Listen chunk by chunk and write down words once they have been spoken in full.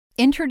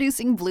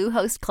Introducing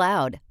Bluehost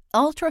Cloud,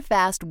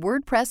 ultra-fast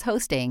WordPress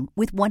hosting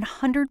with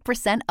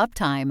 100%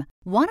 uptime.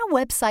 Want a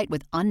website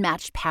with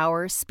unmatched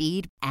power,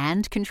 speed,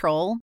 and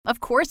control? Of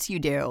course you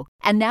do.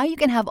 And now you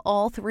can have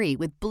all three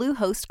with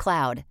Bluehost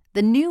Cloud,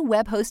 the new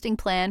web hosting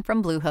plan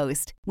from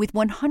Bluehost. With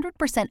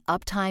 100%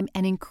 uptime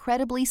and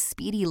incredibly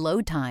speedy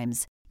load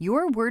times,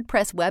 your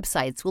WordPress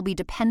websites will be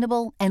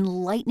dependable and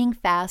lightning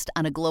fast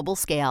on a global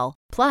scale.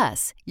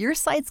 Plus, your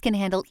sites can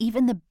handle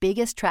even the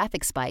biggest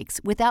traffic spikes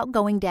without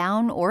going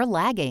down or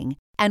lagging.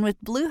 And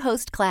with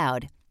Bluehost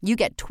Cloud, you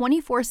get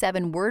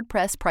 24/7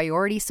 WordPress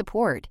priority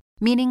support,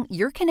 meaning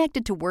you're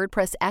connected to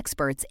WordPress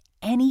experts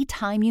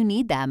anytime you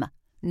need them.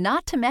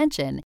 Not to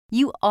mention,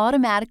 you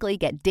automatically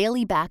get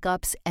daily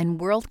backups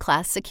and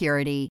world-class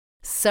security.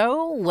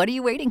 So, what are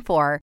you waiting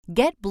for?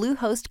 Get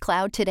Bluehost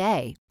Cloud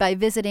today by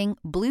visiting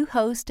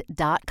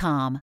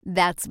Bluehost.com.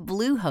 That's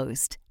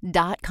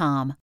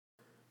Bluehost.com.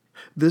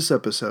 This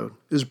episode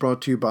is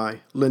brought to you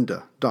by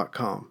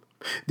Lynda.com,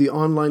 the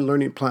online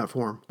learning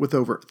platform with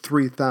over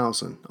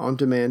 3,000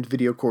 on-demand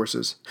video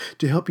courses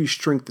to help you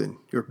strengthen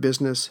your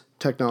business,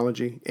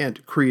 technology,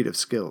 and creative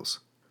skills.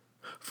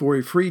 For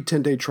a free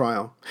 10-day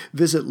trial,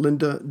 visit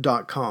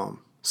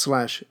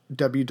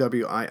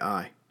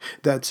lynda.com/WWII.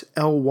 That's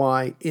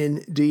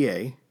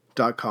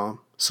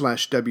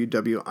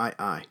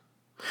lynda.com/WWII.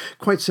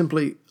 Quite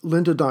simply,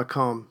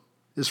 lynda.com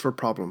is for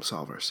problem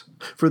solvers,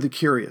 for the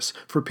curious,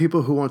 for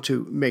people who want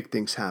to make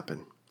things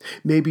happen.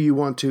 Maybe you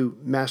want to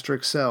master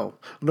Excel,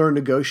 learn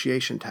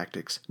negotiation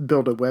tactics,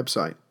 build a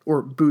website,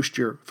 or boost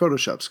your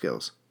Photoshop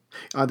skills.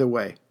 Either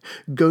way,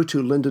 go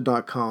to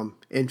lynda.com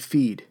and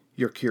feed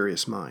your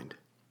curious mind.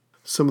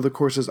 Some of the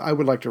courses I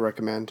would like to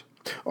recommend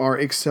are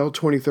Excel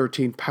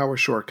 2013 Power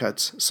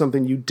Shortcuts,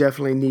 something you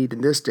definitely need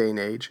in this day and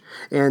age,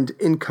 and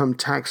Income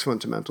Tax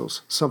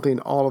Fundamentals,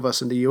 something all of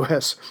us in the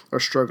U.S. are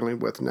struggling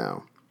with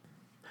now.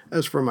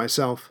 As for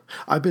myself,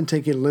 I've been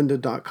taking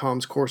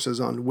lynda.com's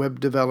courses on web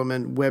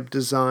development, web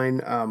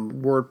design,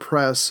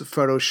 WordPress,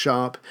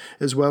 Photoshop,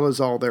 as well as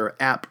all their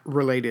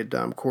app-related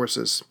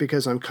courses,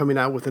 because I'm coming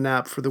out with an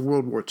app for the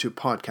World War II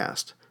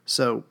podcast.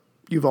 So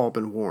you've all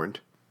been warned.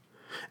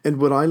 And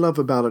what I love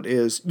about it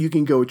is you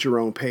can go at your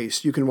own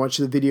pace. You can watch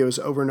the videos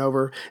over and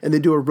over, and they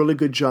do a really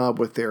good job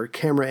with their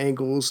camera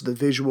angles, the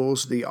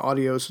visuals, the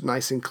audio's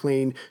nice and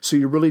clean, so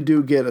you really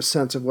do get a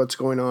sense of what's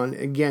going on.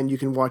 Again, you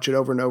can watch it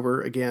over and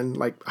over again,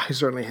 like I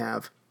certainly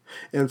have.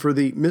 And for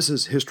the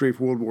Mrs. History of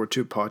World War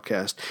II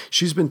podcast,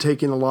 she's been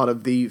taking a lot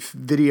of the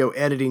video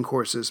editing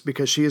courses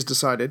because she has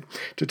decided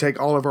to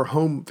take all of her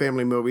home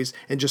family movies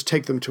and just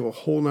take them to a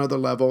whole nother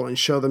level and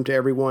show them to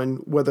everyone,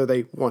 whether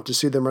they want to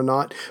see them or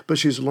not. But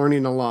she's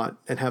learning a lot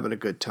and having a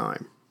good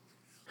time.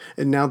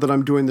 And now that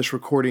I'm doing this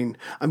recording,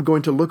 I'm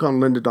going to look on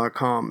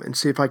lynda.com and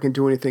see if I can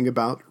do anything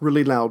about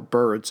really loud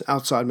birds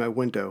outside my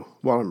window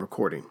while I'm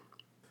recording.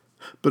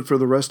 But for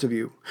the rest of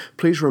you,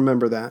 please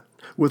remember that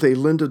with a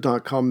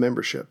lynda.com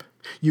membership,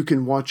 you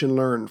can watch and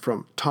learn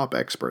from top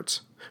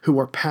experts who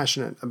are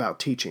passionate about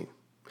teaching,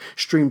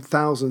 stream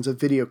thousands of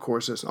video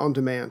courses on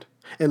demand,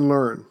 and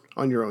learn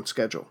on your own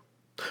schedule.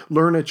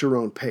 Learn at your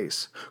own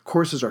pace.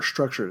 Courses are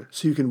structured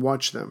so you can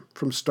watch them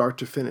from start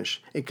to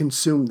finish and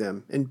consume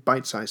them in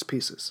bite-sized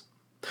pieces.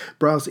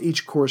 Browse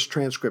each course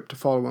transcript to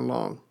follow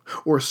along,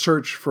 or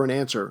search for an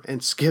answer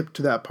and skip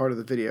to that part of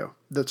the video.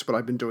 That's what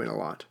I've been doing a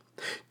lot.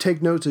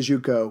 Take notes as you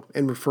go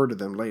and refer to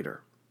them later.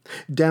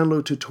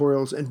 Download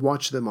tutorials and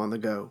watch them on the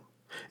go,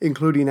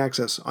 including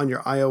access on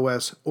your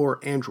iOS or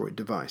Android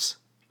device.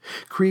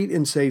 Create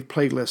and save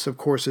playlists of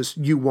courses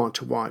you want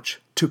to watch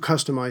to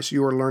customize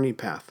your learning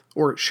path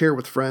or share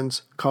with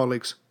friends,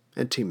 colleagues,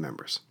 and team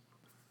members.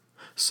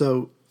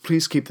 So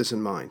please keep this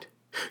in mind.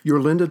 Your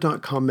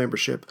lynda.com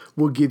membership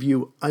will give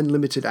you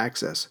unlimited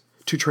access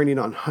to training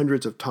on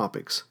hundreds of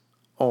topics,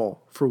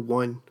 all for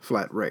one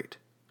flat rate.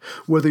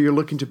 Whether you're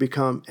looking to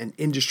become an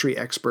industry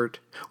expert,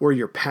 or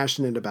you're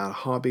passionate about a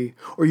hobby,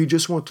 or you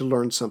just want to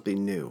learn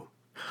something new,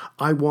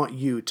 I want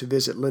you to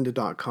visit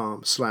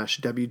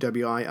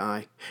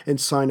lynda.com/WWII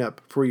and sign up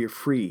for your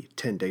free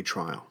 10-day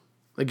trial.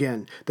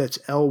 Again, that's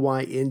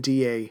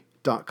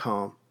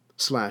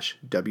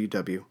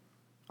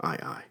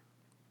lynda.com/WWII.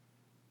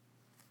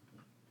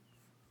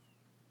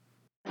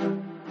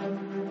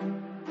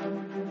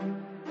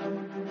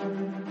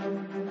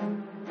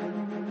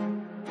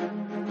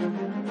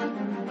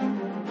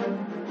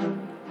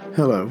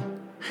 Hello,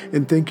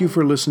 and thank you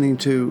for listening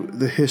to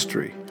The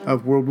History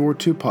of World War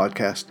II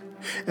podcast,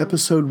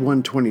 episode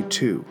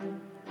 122,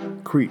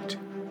 Crete,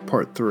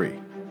 part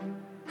 3.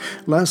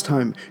 Last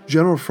time,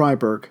 General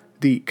Freiberg,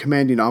 the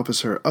commanding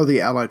officer of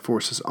the Allied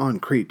forces on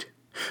Crete,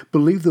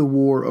 believed the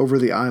war over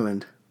the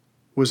island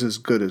was as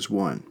good as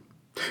won.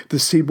 The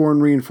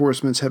seaborne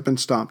reinforcements had been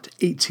stopped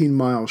 18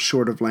 miles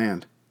short of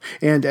land,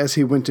 and as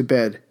he went to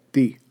bed,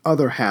 the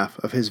other half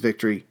of his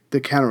victory,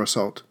 the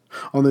counterassault,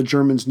 on the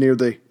Germans near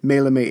the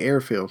Maleme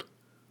airfield,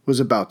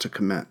 was about to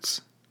commence.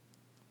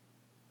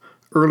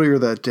 Earlier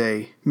that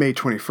day, May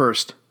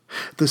 21st,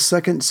 the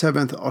 2nd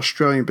 7th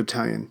Australian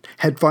Battalion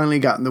had finally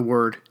gotten the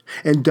word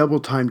and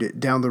double-timed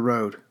it down the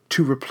road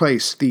to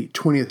replace the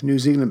 20th New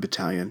Zealand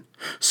Battalion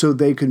so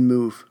they could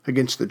move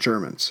against the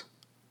Germans.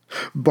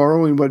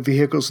 Borrowing what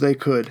vehicles they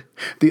could,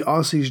 the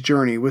Aussies'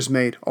 journey was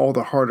made all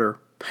the harder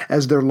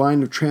as their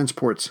line of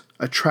transports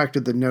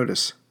attracted the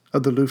notice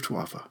of the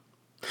Luftwaffe.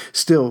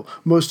 Still,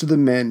 most of the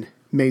men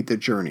made the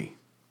journey.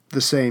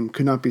 The same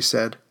could not be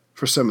said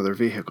for some of their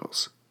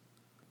vehicles.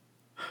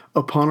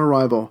 Upon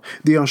arrival,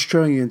 the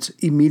Australians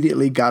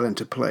immediately got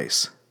into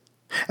place.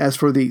 As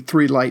for the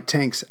 3 light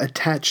tanks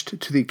attached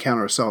to the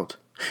counter-assault,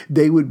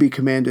 they would be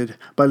commanded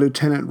by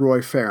Lieutenant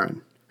Roy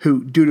Farron,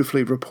 who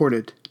dutifully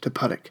reported to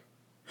Puttock.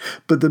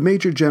 But the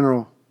Major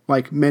General,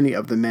 like many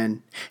of the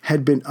men,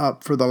 had been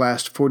up for the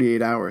last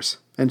 48 hours,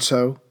 and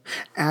so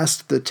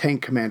asked the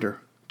tank commander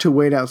to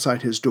wait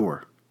outside his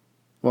door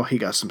while he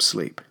got some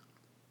sleep.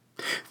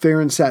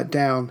 Farron sat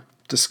down,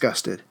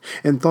 disgusted,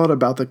 and thought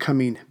about the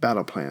coming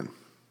battle plan.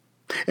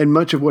 And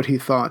much of what he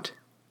thought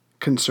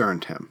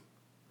concerned him.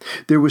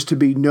 There was to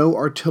be no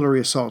artillery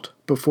assault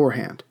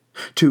beforehand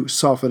to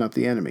soften up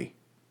the enemy.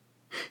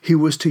 He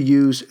was to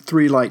use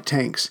 3 light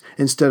tanks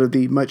instead of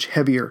the much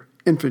heavier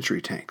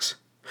infantry tanks.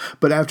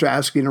 But after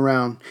asking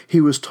around, he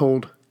was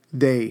told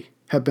they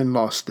had been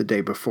lost the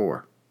day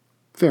before.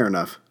 Fair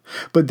enough.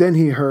 But then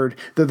he heard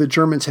that the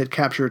Germans had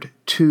captured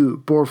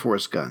 2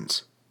 Bofors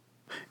guns.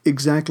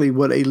 Exactly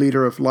what a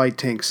leader of light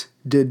tanks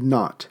did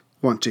not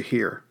want to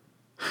hear.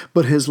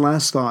 But his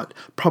last thought,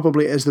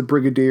 probably as the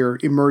brigadier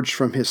emerged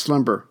from his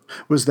slumber,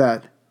 was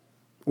that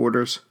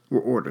orders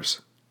were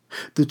orders.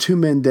 The 2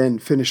 men then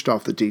finished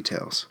off the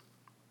details.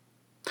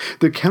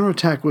 The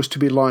counterattack was to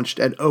be launched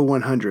at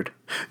 0100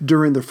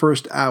 during the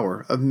first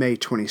hour of May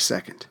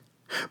 22nd.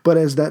 But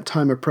as that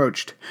time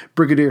approached,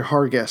 Brigadier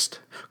Hargest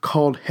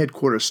called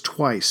headquarters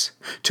twice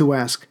to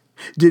ask,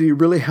 did he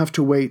really have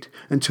to wait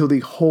until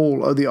the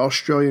whole of the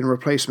Australian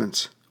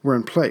replacements were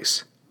in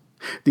place?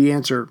 The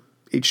answer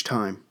each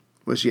time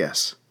was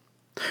yes.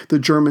 The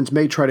Germans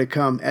may try to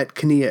come at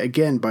Kenia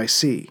again by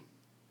sea.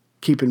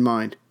 Keep in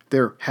mind,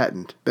 there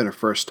hadn't been a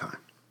first time.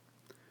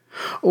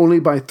 Only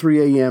by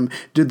 3 a.m.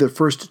 did the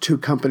first 2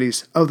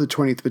 companies of the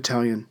 20th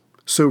Battalion,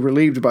 so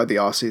relieved by the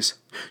Aussies,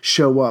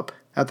 show up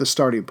at the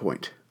starting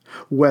point,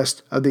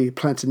 west of the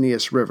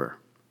Plantaneous River.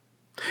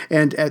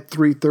 And at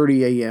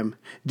 3:30 a.m.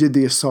 did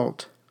the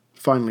assault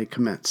finally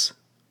commence.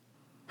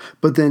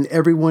 But then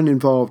everyone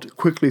involved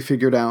quickly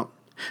figured out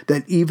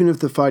that even if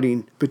the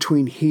fighting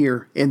between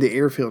here and the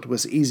airfield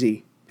was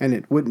easy, and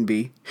it wouldn't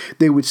be,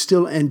 they would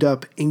still end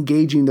up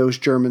engaging those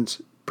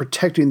Germans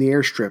protecting the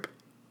airstrip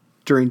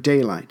during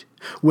daylight,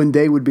 when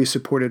they would be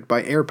supported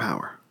by air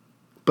power.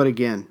 But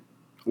again,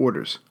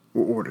 orders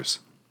were orders.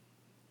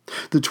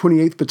 The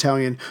 28th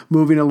Battalion,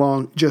 moving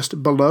along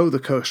just below the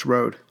coast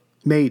road,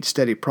 made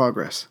steady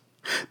progress.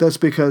 That's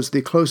because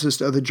the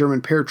closest of the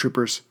German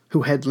paratroopers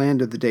who had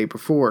landed the day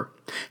before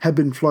had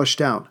been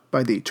flushed out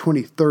by the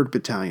 23rd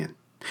Battalion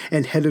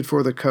and headed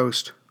for the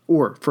coast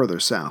or further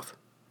south,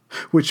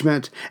 which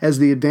meant as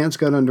the advance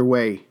got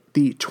underway,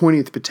 the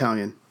 20th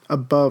Battalion,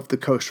 above the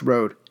coast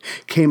road,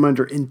 came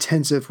under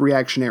intensive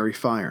reactionary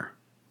fire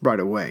right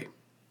away.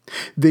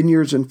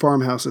 Vineyards and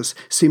farmhouses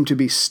seemed to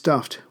be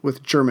stuffed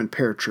with German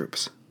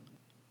paratroops.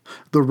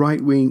 The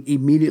right wing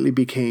immediately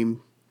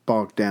became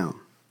bogged down.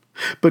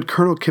 But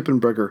Colonel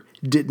Kippenberger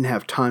didn't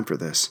have time for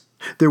this.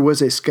 There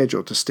was a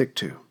schedule to stick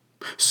to.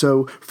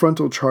 So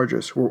frontal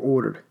charges were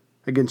ordered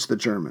against the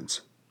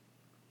Germans.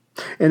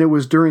 And it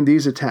was during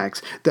these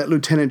attacks that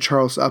Lieutenant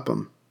Charles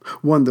Upham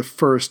won the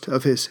first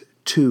of his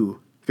 2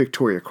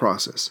 Victoria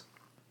Crosses.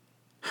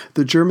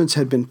 The Germans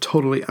had been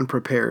totally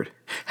unprepared,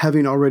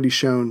 having already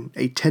shown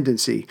a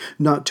tendency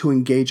not to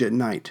engage at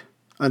night,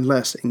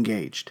 unless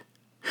engaged.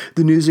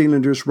 The New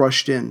Zealanders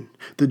rushed in.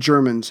 The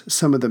Germans,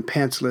 some of them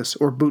pantsless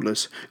or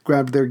bootless,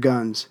 grabbed their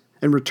guns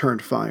and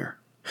returned fire.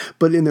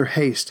 But in their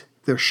haste,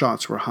 their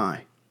shots were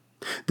high.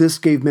 This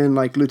gave men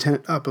like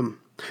Lieutenant Upham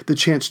the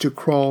chance to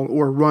crawl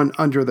or run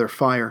under their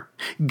fire,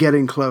 get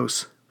in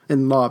close,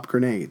 and lob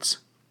grenades.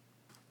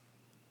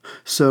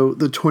 So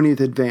the 20th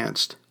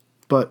advanced,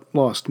 but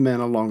lost men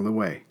along the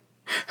way.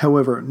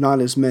 However, not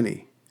as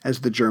many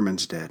as the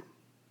Germans did.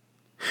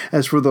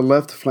 As for the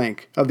left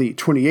flank of the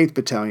 28th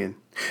Battalion,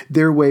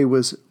 their way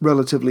was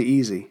relatively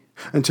easy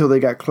until they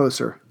got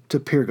closer to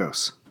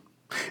Pyrgos.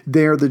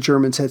 There the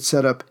Germans had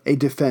set up a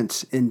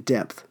defense in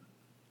depth.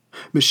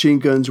 Machine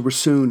guns were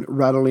soon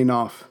rattling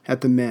off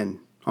at the men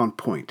on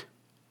point.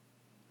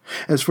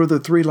 As for the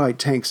 3 light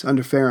tanks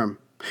under Farron,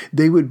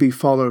 they would be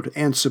followed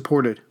and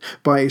supported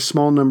by a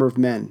small number of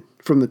men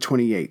from the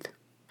 28th,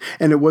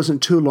 and it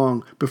wasn't too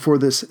long before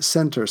this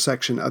center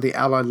section of the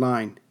Allied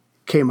line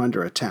came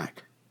under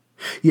attack.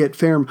 Yet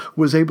Farron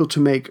was able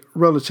to make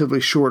relatively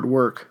short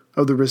work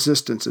of the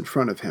resistance in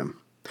front of him,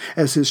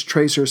 as his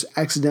tracers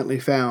accidentally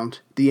found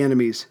the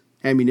enemy's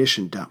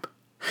ammunition dump.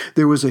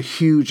 There was a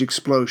huge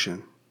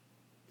explosion,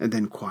 and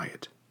then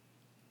quiet.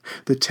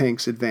 The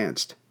tanks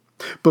advanced.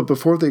 But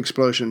before the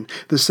explosion,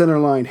 the center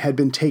line had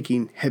been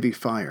taking heavy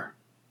fire.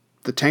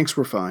 The tanks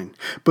were fine,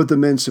 but the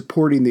men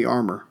supporting the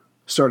armor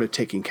started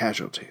taking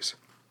casualties.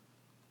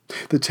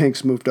 The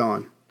tanks moved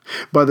on.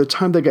 By the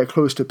time they got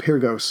close to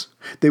Pyrgos,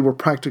 they were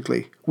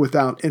practically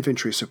without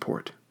infantry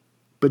support,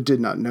 but did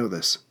not know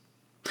this.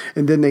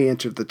 And then they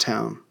entered the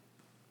town.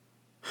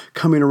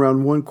 Coming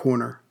around one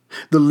corner,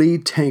 the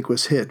lead tank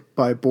was hit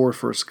by a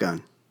Bofors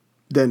gun,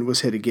 then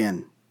was hit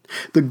again.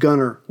 The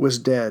gunner was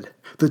dead,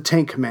 the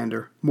tank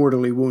commander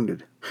mortally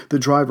wounded. The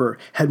driver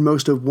had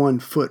most of one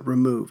foot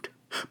removed,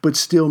 but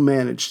still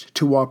managed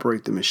to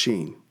operate the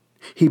machine.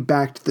 He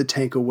backed the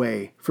tank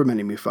away from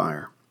enemy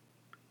fire.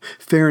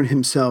 Farron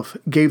himself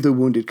gave the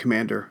wounded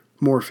commander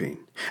morphine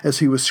as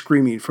he was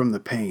screaming from the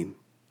pain.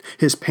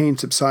 His pain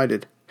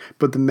subsided,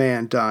 but the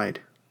man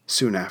died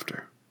soon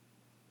after.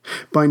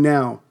 By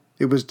now,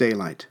 it was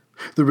daylight,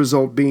 the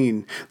result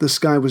being the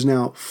sky was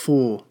now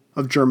full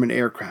of German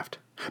aircraft,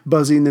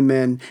 buzzing the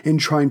men and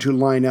trying to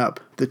line up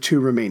the two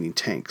remaining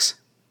tanks.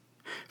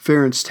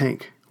 Farron's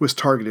tank was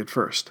targeted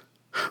first.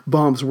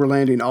 Bombs were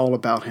landing all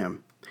about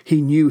him.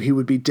 He knew he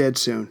would be dead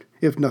soon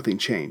if nothing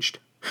changed.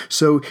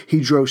 So he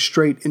drove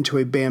straight into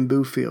a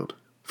bamboo field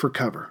for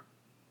cover.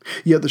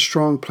 Yet the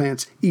strong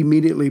plants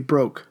immediately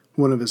broke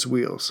one of his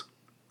wheels.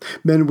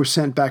 Men were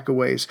sent back a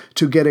ways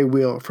to get a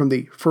wheel from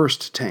the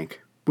first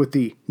tank with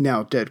the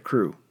now dead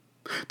crew.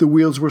 The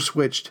wheels were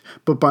switched,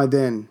 but by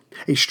then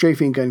a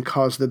strafing gun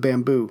caused the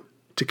bamboo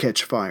to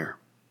catch fire.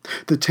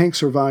 The tank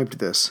survived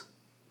this,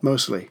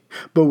 mostly,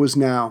 but was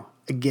now,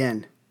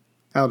 again,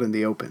 out in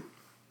the open.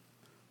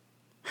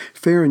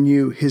 Farron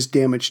knew his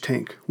damaged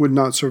tank would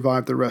not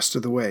survive the rest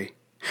of the way,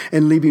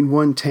 and leaving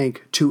one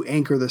tank to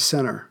anchor the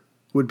center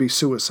would be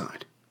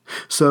suicide.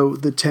 So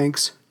the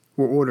tanks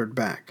were ordered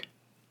back,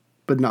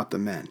 but not the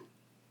men.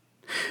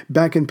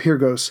 Back in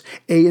Pyrgos,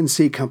 A and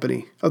C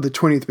Company of the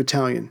 20th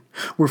Battalion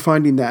were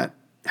finding that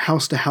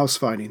house-to-house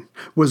fighting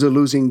was a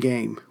losing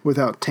game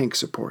without tank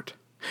support,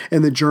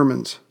 and the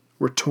Germans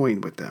were toying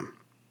with them.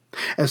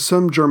 As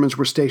some Germans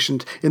were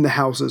stationed in the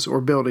houses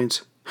or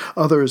buildings,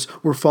 others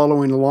were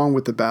following along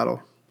with the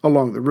battle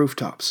along the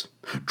rooftops,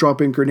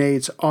 dropping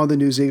grenades on the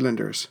New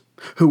Zealanders,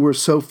 who were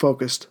so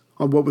focused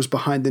on what was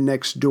behind the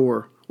next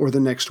door or the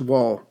next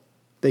wall,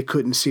 they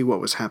couldn't see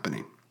what was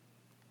happening.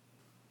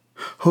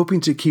 Hoping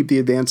to keep the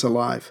advance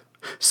alive,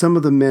 some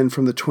of the men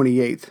from the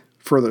 28th,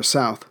 further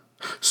south,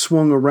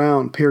 swung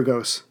around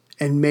Pyrgos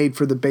and made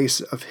for the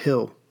base of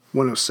Hill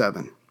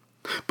 107.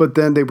 But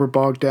then they were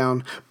bogged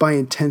down by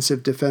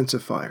intensive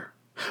defensive fire.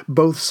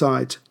 Both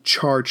sides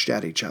charged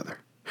at each other,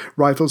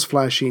 rifles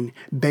flashing,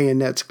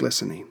 bayonets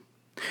glistening.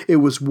 It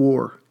was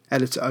war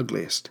at its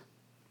ugliest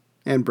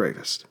and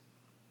bravest.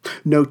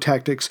 No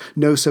tactics,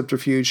 no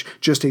subterfuge,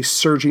 just a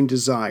surging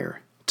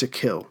desire to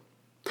kill.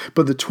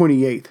 But the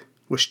 28th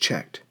was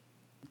checked.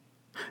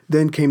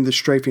 Then came the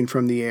strafing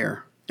from the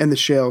air and the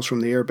shells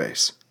from the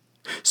airbase.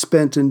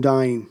 Spent and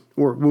dying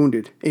or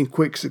wounded in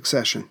quick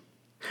succession,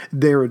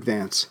 their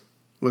advance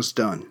was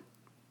done.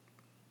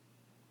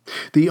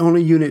 The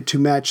only unit to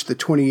match the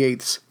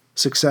 28th's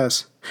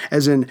success,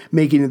 as in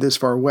making it this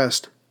far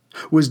west,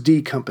 was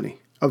D Company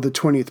of the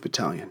 20th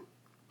Battalion.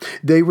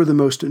 They were the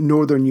most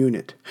northern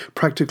unit,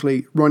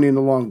 practically running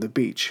along the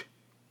beach.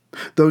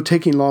 Though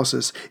taking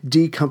losses,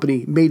 D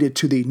Company made it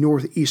to the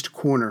northeast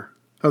corner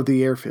of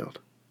the airfield.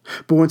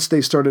 But once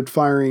they started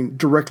firing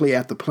directly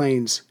at the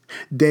planes,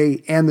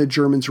 they and the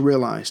Germans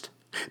realized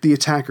the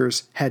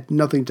attackers had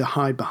nothing to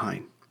hide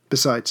behind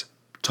besides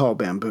tall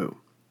bamboo.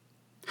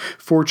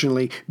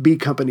 Fortunately, B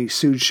Company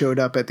soon showed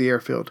up at the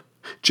airfield,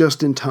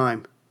 just in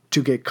time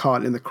to get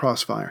caught in the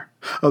crossfire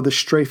of the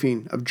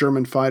strafing of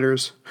German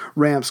fighters,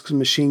 Ramsk's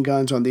machine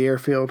guns on the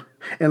airfield,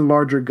 and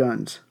larger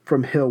guns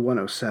from Hill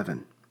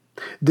 107.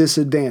 This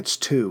advance,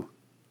 too,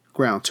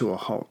 ground to a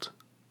halt.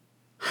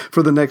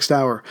 For the next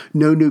hour,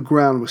 no new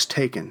ground was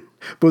taken,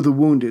 but the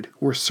wounded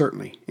were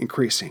certainly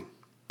increasing.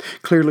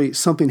 Clearly,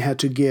 something had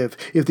to give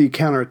if the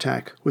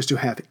counterattack was to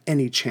have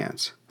any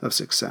chance of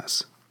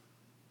success.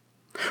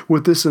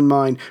 With this in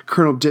mind,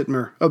 Colonel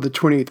Dittmer of the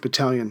 28th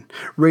Battalion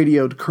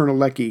radioed Colonel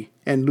Leckie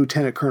and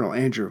Lieutenant Colonel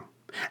Andrew,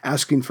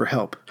 asking for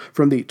help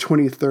from the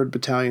 23rd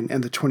Battalion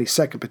and the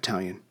 22nd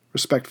Battalion,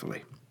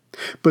 respectively.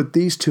 But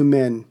these two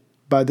men,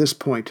 by this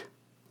point,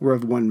 were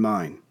of one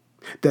mind,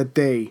 that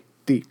they,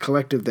 the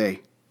collective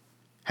they,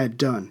 had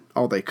done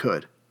all they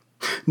could.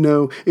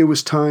 No, it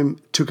was time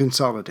to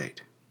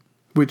consolidate,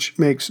 which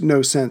makes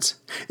no sense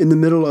in the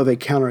middle of a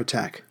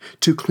counterattack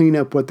to clean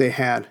up what they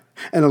had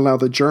and allow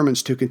the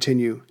Germans to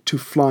continue to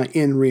fly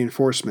in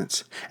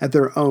reinforcements at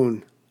their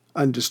own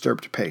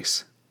undisturbed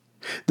pace.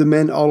 The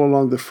men all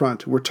along the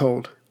front were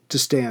told to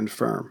stand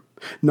firm,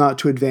 not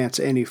to advance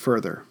any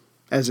further,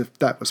 as if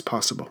that was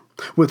possible,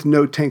 with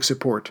no tank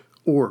support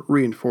or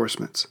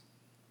reinforcements.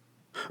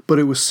 But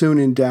it was soon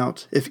in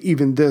doubt if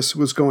even this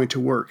was going to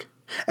work,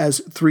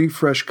 as 3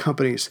 fresh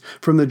companies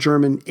from the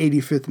German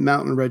 85th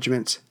Mountain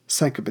Regiment's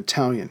 2nd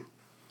Battalion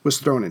was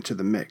thrown into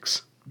the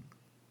mix.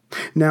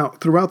 Now,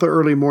 throughout the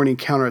early morning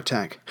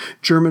counterattack,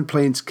 German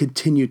planes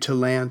continued to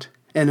land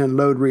and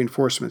unload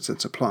reinforcements and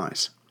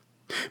supplies.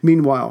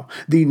 Meanwhile,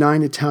 the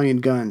 9 Italian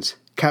guns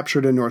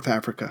captured in North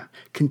Africa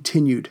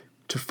continued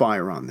to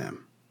fire on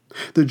them.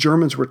 The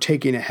Germans were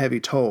taking a heavy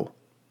toll,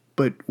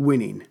 but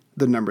winning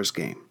the numbers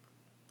game.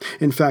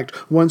 In fact,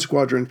 one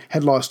squadron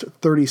had lost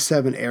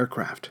 37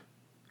 aircraft,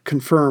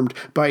 confirmed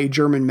by a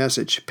German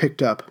message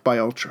picked up by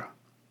Ultra.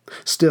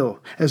 Still,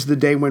 as the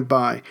day went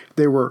by,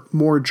 there were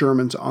more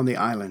Germans on the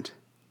island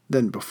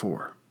than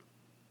before.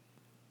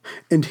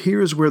 And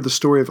here is where the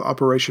story of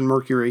Operation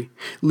Mercury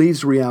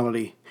leaves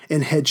reality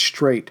and heads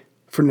straight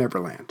for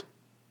Neverland.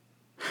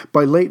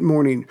 By late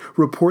morning,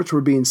 reports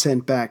were being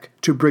sent back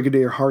to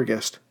Brigadier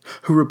Hargest,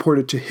 who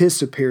reported to his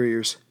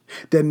superiors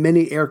that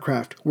many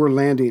aircraft were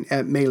landing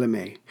at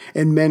Maleme,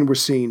 and men were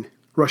seen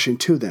rushing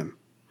to them.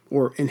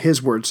 Or, in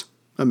his words,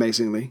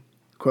 amazingly,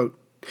 quote,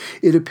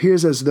 "It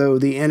appears as though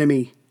the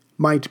enemy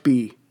might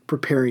be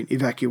preparing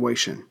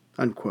evacuation,"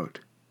 unquote.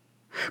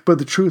 But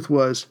the truth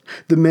was,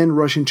 the men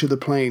rushing to the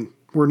plane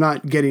were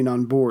not getting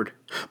on board,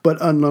 but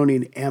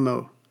unloading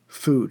ammo,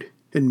 food,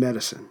 and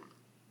medicine.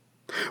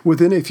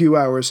 Within a few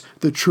hours,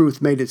 the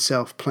truth made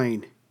itself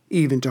plain,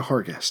 even to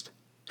Hargest.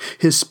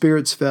 His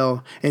spirits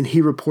fell, and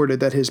he reported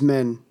that his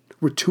men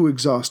were too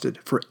exhausted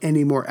for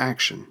any more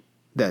action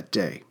that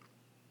day.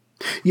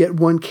 Yet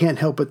one can't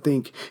help but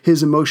think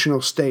his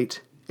emotional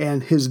state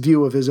and his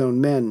view of his own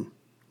men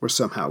were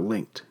somehow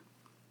linked.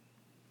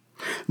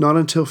 Not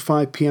until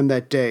 5 p.m.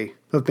 that day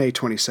of May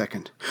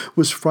 22nd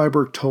was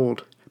Freiberg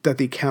told that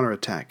the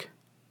counterattack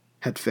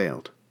had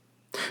failed.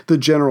 The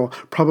general,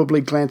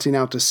 probably glancing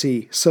out to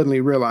sea,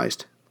 suddenly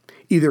realized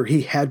either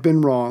he had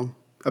been wrong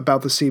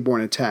about the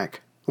seaborne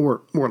attack,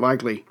 or, more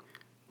likely,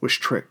 was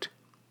tricked.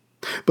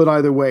 But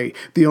either way,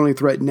 the only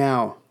threat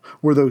now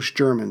were those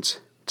Germans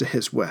to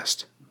his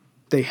west.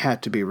 They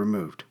had to be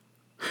removed.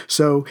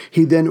 So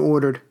he then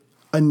ordered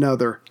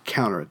another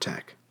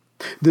counterattack.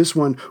 This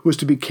one was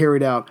to be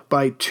carried out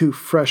by 2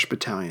 fresh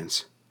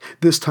battalions,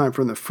 this time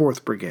from the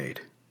 4th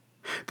Brigade,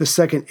 the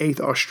 2nd 8th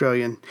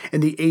Australian,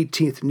 and the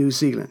 18th New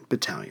Zealand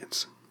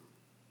battalions.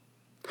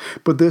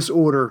 But this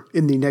order,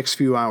 in the next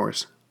few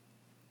hours,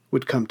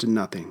 would come to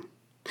nothing.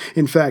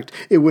 In fact,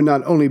 it would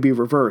not only be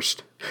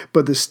reversed,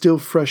 but the still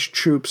fresh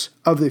troops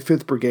of the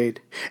 5th Brigade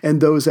and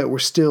those that were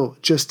still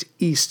just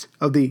east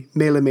of the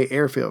Maleme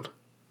airfield,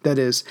 that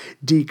is,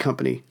 D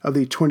Company of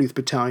the 20th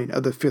Battalion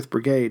of the 5th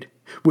Brigade,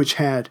 which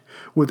had,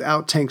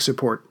 without tank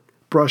support,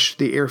 brushed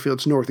the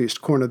airfield's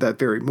northeast corner that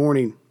very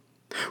morning,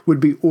 would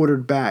be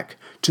ordered back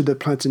to the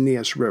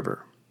Plantaneous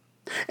River.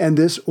 And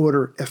this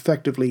order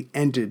effectively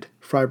ended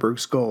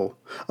Freiberg's goal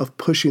of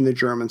pushing the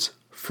Germans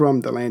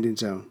from the landing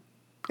zone,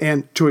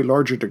 and, to a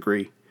larger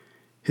degree,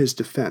 his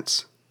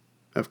defense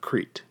of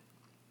Crete.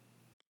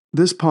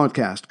 This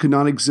podcast could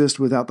not exist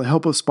without the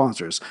help of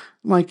sponsors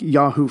like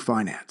Yahoo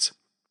Finance.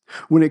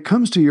 When it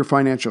comes to your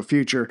financial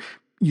future,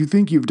 you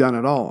think you've done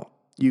it all.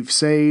 You've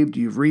saved,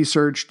 you've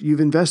researched, you've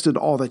invested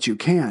all that you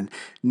can.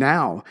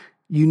 Now,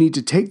 you need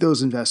to take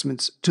those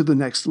investments to the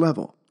next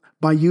level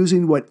by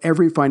using what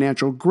every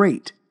financial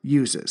great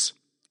uses,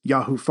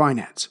 Yahoo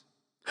Finance.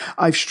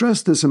 I've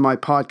stressed this in my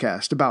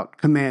podcast about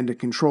command and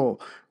control,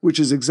 which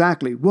is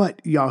exactly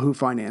what Yahoo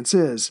Finance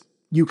is.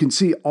 You can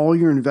see all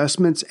your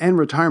investments and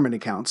retirement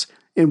accounts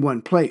in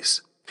one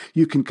place.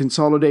 You can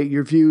consolidate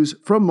your views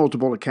from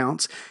multiple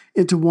accounts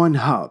into one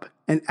hub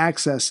and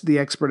access the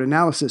expert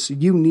analysis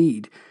you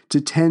need to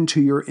tend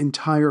to your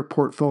entire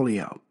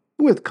portfolio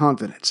with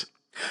confidence.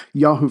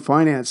 Yahoo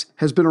Finance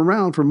has been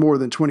around for more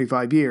than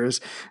 25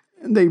 years,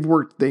 and they've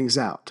worked things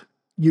out.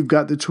 You've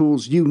got the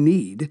tools you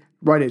need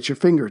right at your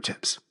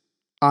fingertips.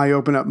 I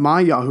open up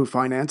my Yahoo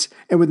Finance,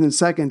 and within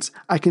seconds,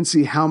 I can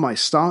see how my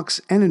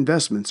stocks and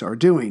investments are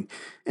doing.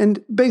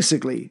 And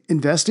basically,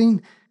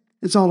 investing,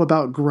 it's all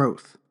about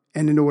growth.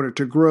 And in order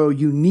to grow,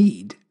 you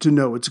need to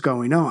know what's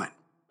going on.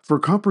 For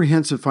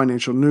comprehensive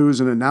financial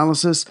news and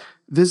analysis,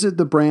 visit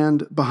the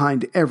brand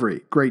behind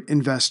every great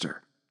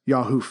investor,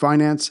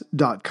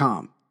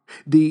 yahoofinance.com.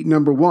 The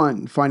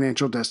 #1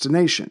 financial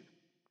destination,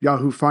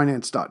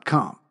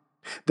 yahoofinance.com.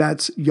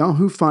 That's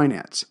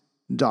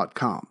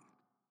yahoofinance.com.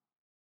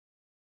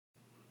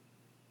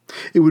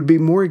 It would be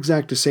more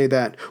exact to say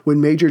that when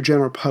Major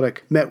General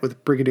Puddock met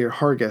with Brigadier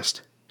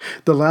Hargest,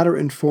 the latter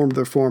informed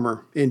the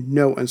former, in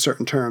no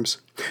uncertain terms,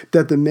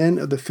 that the men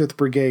of the 5th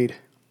Brigade,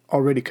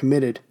 already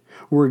committed,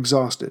 were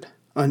exhausted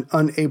and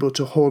unable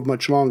to hold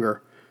much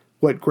longer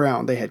what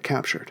ground they had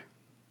captured.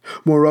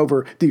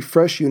 Moreover, the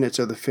fresh units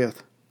of the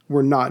 5th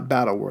were not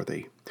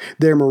battle-worthy.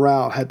 Their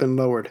morale had been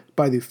lowered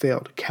by the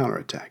failed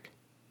counterattack.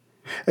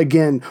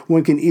 Again,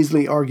 one can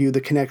easily argue the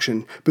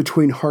connection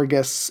between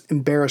Hargest's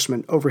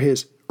embarrassment over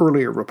his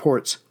earlier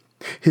reports,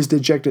 his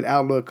dejected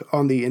outlook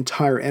on the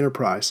entire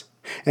enterprise,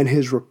 and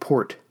his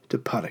report to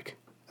Puddock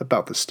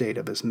about the state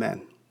of his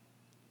men.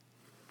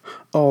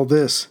 All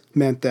this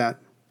meant that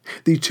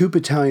the 2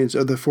 battalions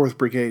of the 4th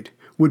Brigade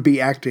would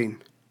be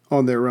acting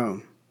on their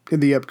own in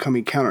the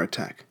upcoming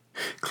counterattack,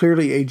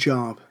 clearly a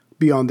job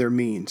beyond their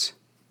means,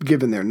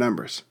 given their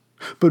numbers,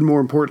 but more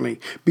importantly,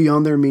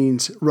 beyond their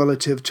means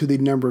relative to the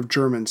number of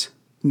Germans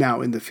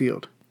now in the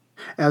field,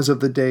 as of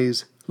the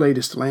day's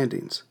latest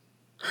landings.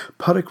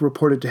 Puddock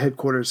reported to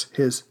headquarters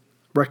his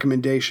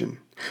recommendation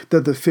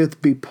that the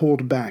 5th be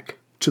pulled back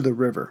to the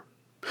river,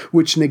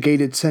 which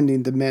negated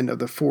sending the men of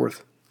the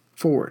 4th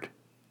forward.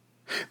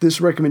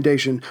 This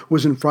recommendation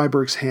was in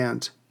Freiberg's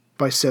hands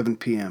by 7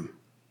 p.m.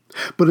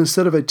 But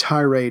instead of a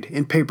tirade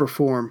in paper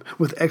form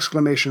with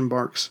exclamation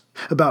marks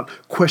about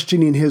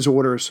questioning his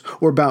orders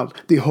or about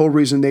the whole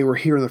reason they were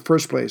here in the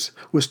first place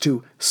was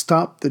to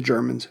stop the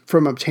Germans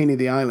from obtaining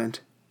the island,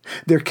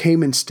 there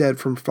came instead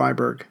from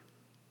Freiberg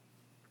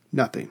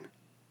nothing.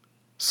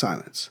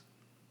 Silence.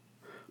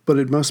 But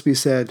it must be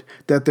said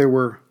that there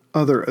were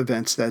other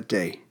events that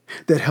day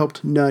that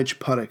helped nudge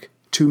Puddock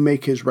to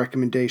make his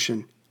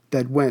recommendation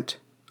that went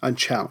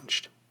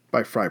unchallenged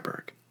by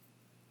Freiberg.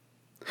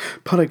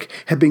 Puddock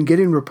had been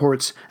getting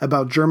reports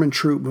about German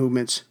troop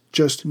movements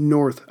just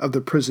north of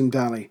the Prison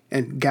Valley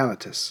and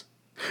Galatas,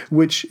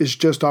 which is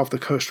just off the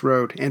coast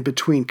road and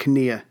between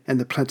Canea and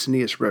the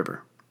Plataneus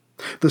River,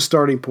 the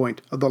starting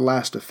point of the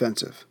last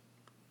offensive.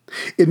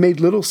 It made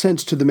little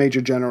sense to the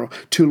Major General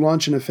to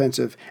launch an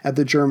offensive at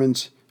the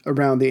Germans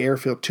around the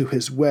airfield to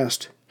his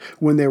west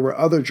when there were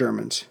other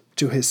Germans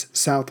to his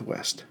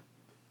southwest.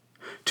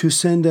 To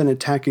send an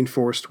attacking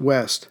force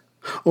west,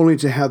 only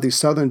to have the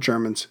southern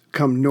Germans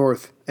come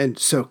north and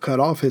so cut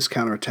off his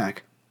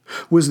counterattack,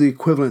 was the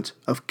equivalent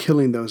of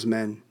killing those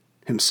men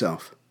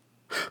himself.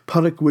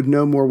 Puddock would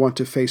no more want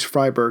to face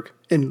Freiberg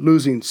in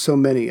losing so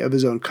many of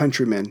his own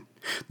countrymen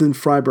than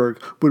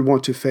Freiberg would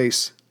want to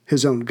face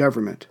his own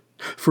government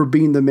for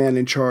being the man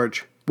in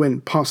charge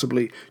when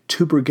possibly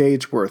 2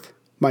 brigades worth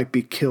might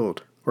be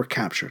killed or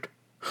captured,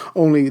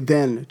 only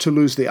then to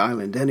lose the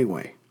island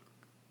anyway.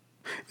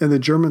 And the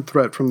German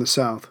threat from the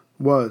south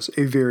was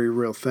a very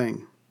real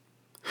thing.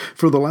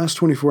 For the last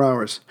 24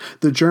 hours,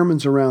 the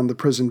Germans around the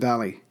Prison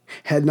Valley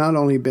had not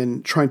only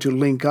been trying to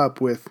link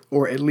up with,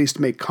 or at least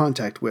make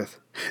contact with,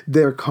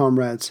 their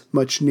comrades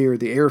much nearer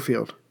the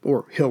airfield,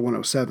 or Hill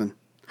 107,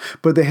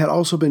 but they had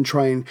also been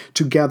trying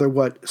to gather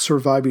what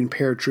surviving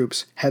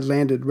paratroops had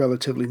landed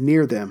relatively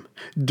near them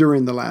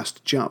during the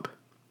last jump,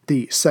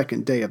 the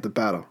second day of the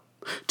battle,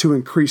 to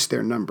increase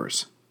their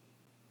numbers.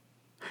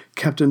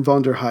 Captain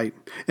von der Heydt,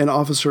 an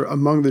officer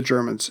among the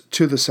Germans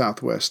to the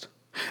southwest,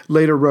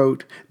 later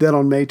wrote that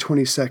on May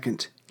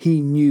 22nd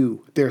he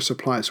knew their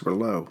supplies were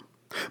low,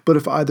 but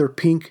if either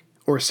Pink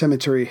or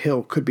Cemetery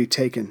Hill could be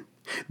taken,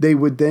 they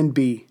would then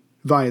be,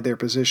 via their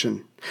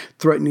position,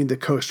 threatening the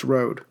coast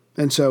road,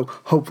 and so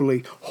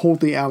hopefully hold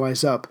the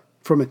Allies up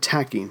from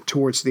attacking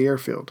towards the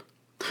airfield,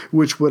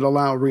 which would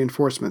allow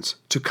reinforcements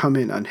to come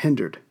in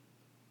unhindered.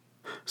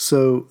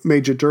 So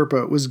Major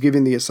Derpa was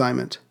given the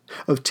assignment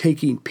of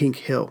taking Pink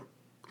Hill,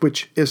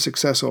 which, if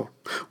successful,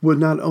 would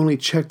not only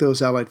check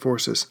those Allied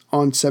forces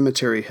on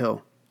Cemetery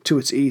Hill to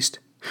its east,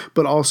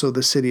 but also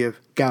the city of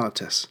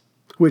Galatas,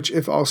 which,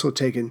 if also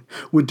taken,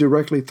 would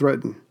directly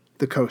threaten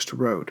the coast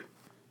road.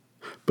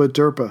 But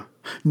Derpa,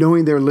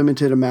 knowing their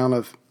limited amount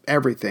of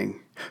everything,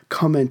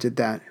 commented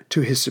that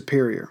to his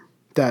superior,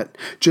 that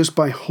just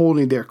by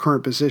holding their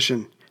current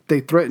position, they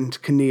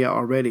threatened Canea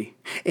already,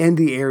 and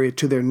the area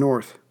to their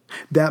north,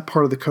 that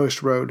part of the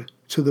coast road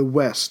to the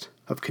west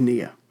of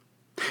Canea.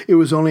 It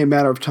was only a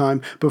matter of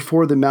time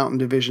before the Mountain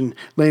Division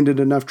landed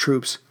enough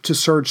troops to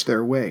surge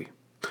their way,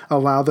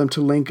 allow them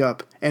to link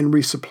up and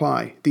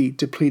resupply the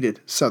depleted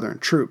southern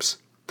troops.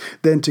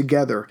 Then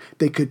together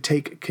they could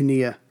take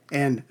Canea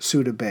and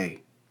Suda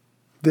Bay.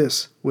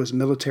 This was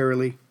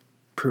militarily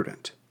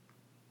prudent.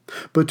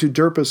 But to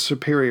Derpa's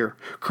superior,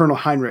 Colonel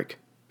Heinrich,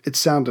 it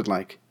sounded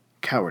like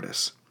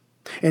cowardice.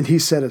 And he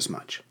said as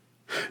much.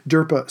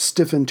 Derpa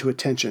stiffened to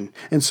attention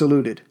and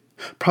saluted,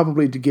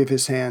 probably to give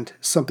his hand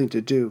something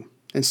to do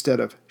instead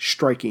of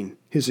striking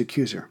his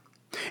accuser.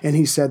 And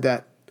he said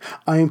that,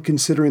 "I am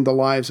considering the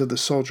lives of the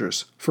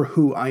soldiers for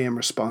who I am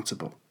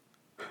responsible.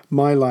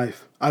 My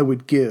life I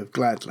would give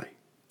gladly."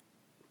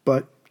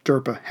 But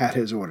Derpa had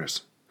his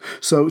orders.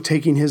 So,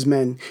 taking his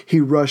men, he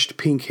rushed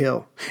Pink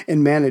Hill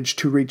and managed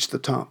to reach the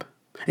top,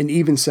 and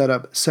even set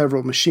up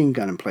several machine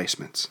gun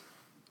emplacements.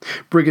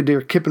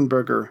 Brigadier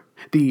Kippenberger,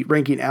 the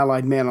ranking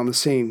Allied man on the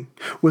scene,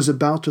 was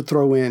about to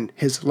throw in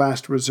his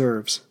last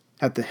reserves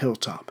at the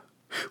hilltop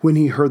when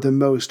he heard the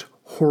most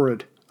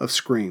horrid of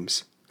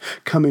screams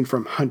coming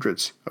from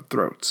hundreds of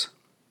throats.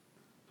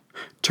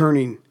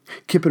 Turning,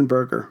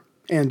 Kippenberger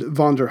and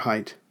von der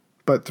Heydt,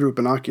 but through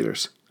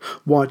binoculars,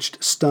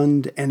 watched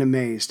stunned and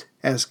amazed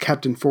as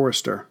Captain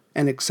Forrester,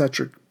 an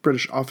eccentric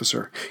British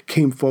officer,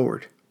 came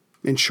forward,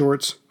 in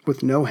shorts,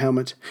 with no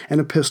helmet,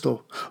 and a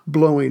pistol,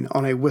 blowing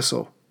on a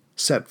whistle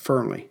set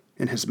firmly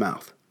in his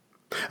mouth.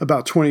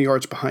 About 20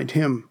 yards behind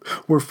him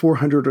were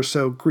 400 or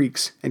so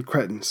Greeks and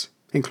Cretans,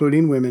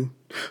 including women,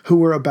 who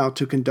were about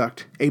to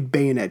conduct a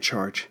bayonet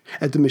charge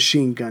at the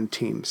machine gun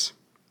teams.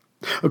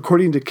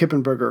 According to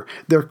Kippenberger,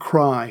 their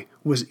cry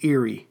was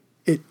eerie.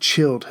 It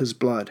chilled his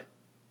blood.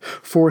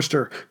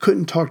 Forrester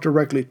couldn't talk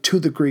directly to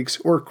the Greeks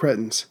or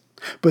Cretans,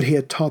 but he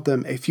had taught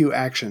them a few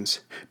actions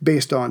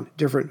based on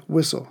different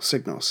whistle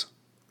signals.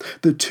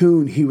 The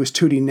tune he was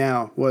tooting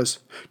now was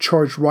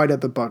 "Charge right at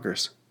the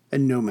buggers,"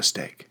 and no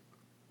mistake.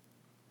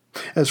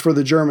 As for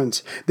the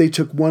Germans, they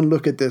took one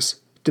look at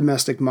this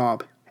domestic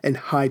mob and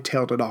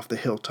hightailed it off the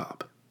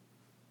hilltop.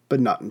 But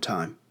not in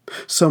time.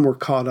 Some were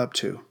caught up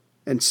to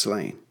and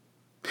slain.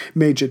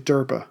 Major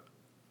Durpa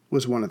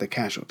was one of the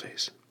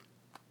casualties.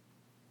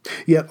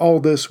 Yet all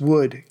this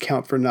would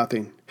count for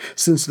nothing,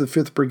 since the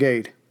 5th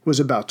Brigade was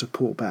about to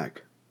pull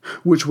back,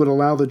 which would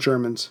allow the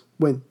Germans,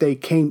 when they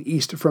came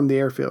east from the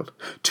airfield,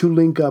 to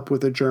link up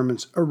with the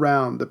Germans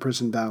around the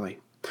Prison Valley,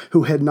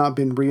 who had not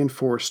been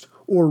reinforced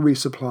or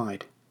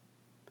resupplied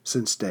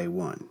since day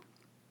one.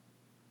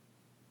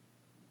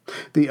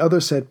 The other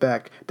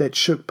setback that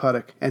shook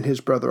Puttock and his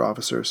brother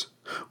officers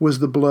was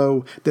the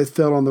blow that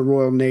fell on the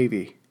Royal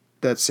Navy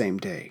that same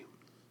day.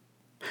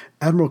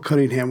 Admiral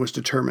Cunningham was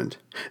determined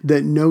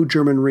that no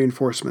German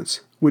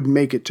reinforcements would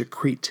make it to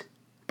Crete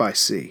by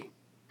sea.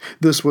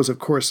 This was, of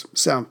course,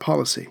 sound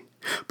policy,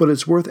 but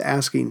it's worth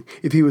asking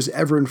if he was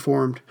ever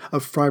informed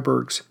of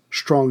Freiberg's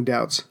strong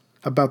doubts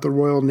about the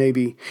Royal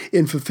Navy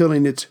in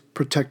fulfilling its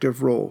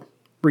protective role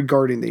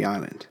regarding the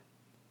island.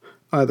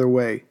 Either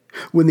way,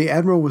 when the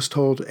admiral was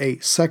told a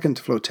second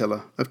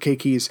flotilla of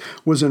Kekis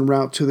was en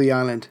route to the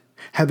island,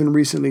 having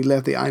recently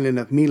left the island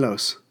of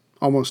Milos,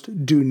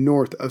 almost due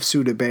north of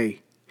Suda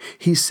Bay,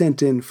 he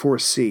sent in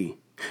Force C,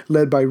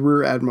 led by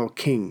Rear Admiral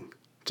King,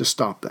 to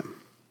stop them.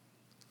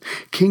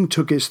 King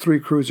took his 3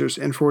 cruisers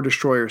and 4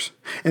 destroyers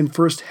and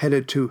first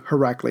headed to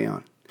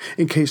Heraklion,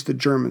 in case the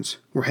Germans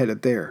were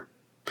headed there,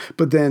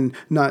 but then,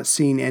 not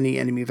seeing any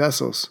enemy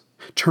vessels,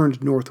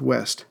 turned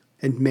northwest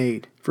and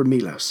made for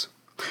Milos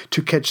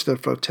to catch the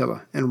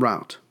flotilla en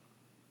route.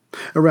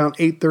 Around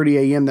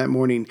 8:30 a.m. that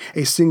morning,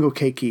 a single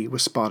Keki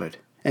was spotted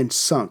and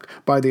sunk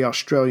by the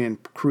Australian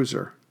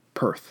cruiser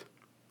Perth.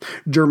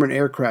 German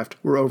aircraft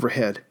were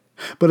overhead,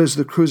 but as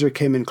the cruiser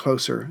came in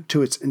closer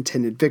to its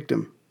intended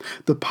victim,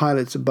 the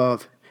pilots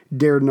above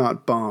dared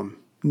not bomb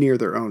near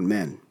their own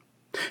men.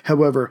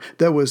 However,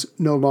 that was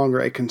no longer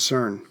a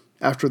concern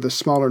after the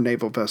smaller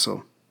naval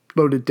vessel,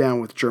 loaded down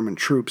with German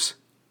troops,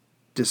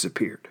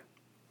 disappeared.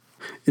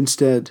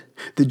 Instead,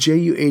 the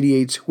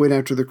Ju-88s went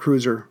after the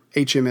cruiser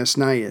HMS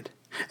Naiad,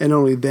 and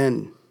only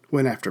then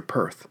went after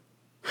Perth.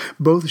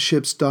 Both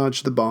ships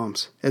dodged the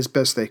bombs as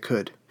best they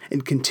could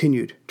and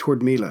continued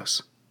toward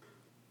Milos.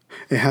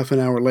 A half an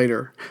hour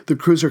later, the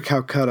cruiser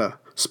Calcutta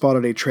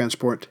spotted a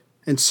transport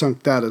and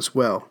sunk that as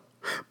well,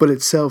 but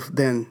itself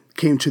then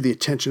came to the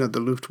attention of the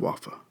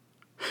Luftwaffe.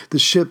 The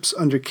ships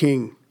under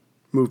King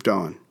moved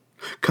on,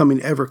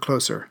 coming ever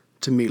closer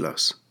to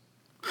Milos.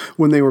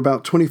 When they were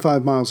about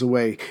 25 miles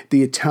away,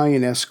 the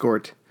Italian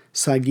escort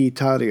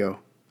Sagittario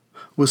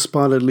was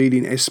spotted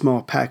leading a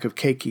small pack of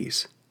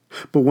Kekis.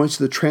 But once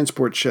the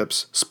transport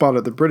ships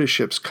spotted the British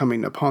ships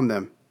coming upon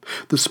them,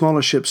 the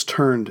smaller ships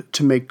turned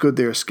to make good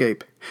their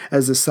escape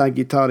as the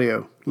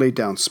Sagittario laid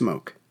down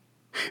smoke.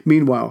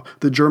 Meanwhile,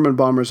 the German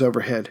bombers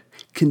overhead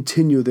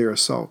continued their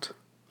assault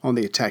on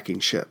the attacking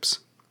ships.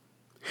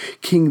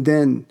 King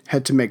then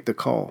had to make the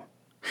call.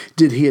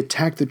 Did he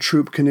attack the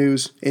troop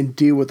canoes and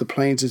deal with the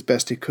planes as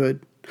best he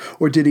could,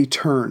 or did he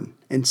turn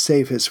and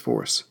save his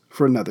force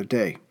for another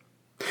day?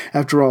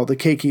 After all, the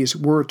Kekis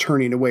were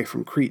turning away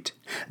from Crete.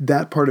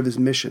 That part of his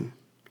mission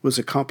was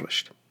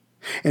accomplished,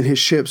 and his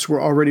ships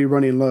were already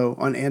running low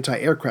on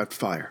anti-aircraft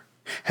fire,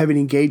 having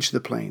engaged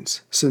the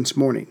planes since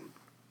morning.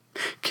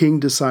 King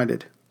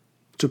decided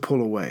to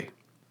pull away.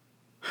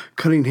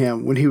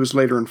 Cunningham, when he was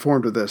later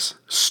informed of this,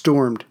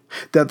 stormed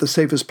that the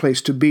safest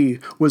place to be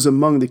was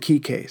among the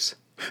Kikes,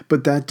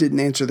 but that didn't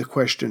answer the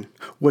question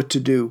what to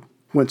do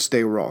once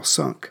they were all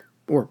sunk,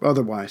 or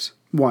otherwise,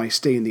 why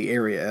stay in the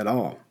area at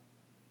all.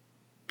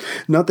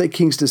 Not that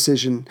King's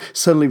decision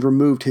suddenly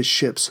removed his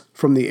ships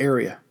from the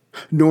area,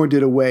 nor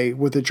did away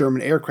with the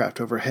German aircraft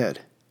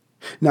overhead.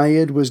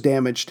 Naiad was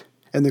damaged,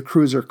 and the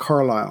cruiser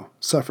Carlisle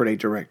suffered a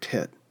direct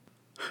hit.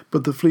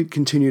 But the fleet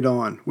continued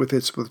on with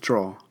its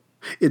withdrawal,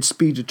 its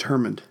speed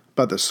determined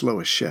by the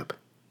slowest ship.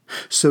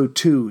 So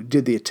too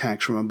did the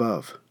attacks from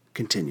above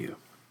continue.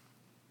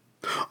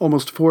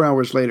 Almost 4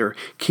 hours later,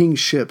 King's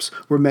ships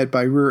were met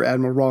by Rear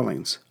Admiral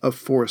Rawlings of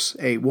Force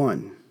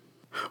A1.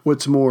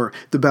 What's more,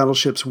 the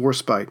battleships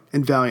Warspite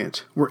and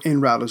Valiant were en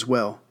route as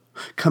well,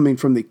 coming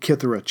from the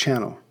Kythera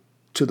Channel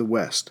to the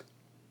west.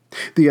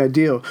 The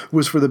idea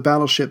was for the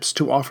battleships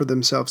to offer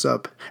themselves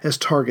up as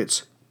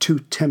targets too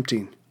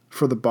tempting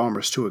for the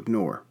bombers to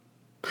ignore.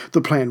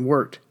 The plan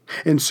worked,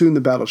 and soon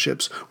the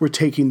battleships were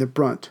taking the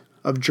brunt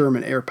of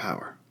German air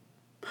power.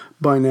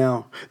 By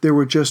now, there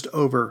were just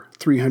over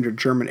 300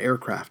 German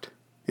aircraft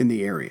in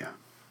the area.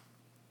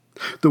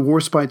 The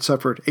Warspite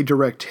suffered a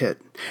direct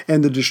hit,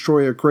 and the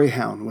destroyer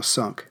Greyhound was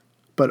sunk,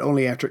 but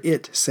only after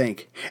it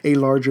sank a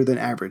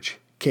larger-than-average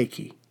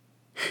Keki.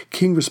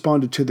 King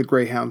responded to the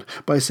Greyhound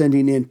by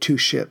sending in 2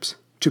 ships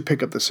to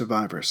pick up the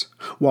survivors,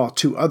 while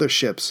 2 other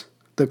ships,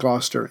 the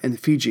Gloucester and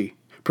Fiji,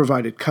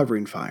 provided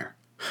covering fire.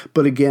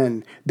 But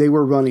again, they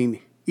were running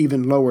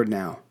even lower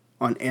now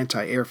on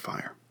anti-air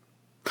fire,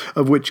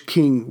 of which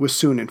King was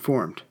soon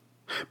informed.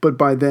 But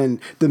by then,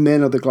 the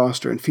men of the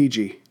Gloucester and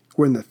Fiji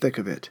were in the thick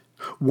of it,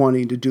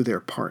 wanting to do their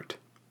part.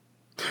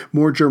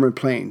 More German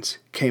planes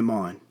came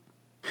on.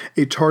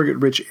 A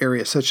target-rich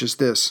area such as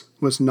this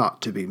was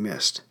not to be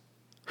missed.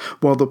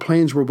 While the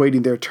planes were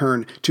waiting their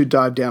turn to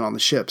dive down on the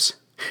ships,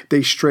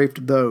 they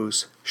strafed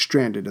those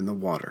stranded in the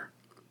water.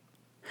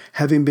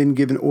 Having been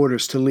given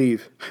orders to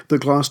leave, the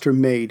Gloucester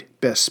made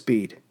best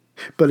speed,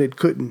 but it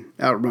couldn't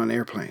outrun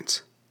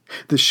airplanes.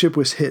 The ship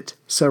was hit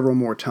several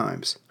more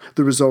times,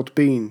 the result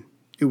being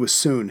it was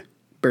soon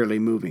barely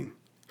moving.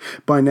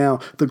 By now,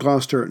 the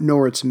Gloucester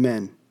nor its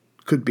men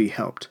could be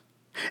helped,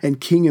 and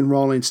King and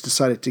Rawlins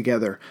decided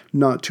together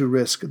not to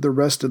risk the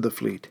rest of the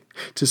fleet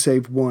to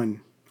save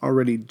one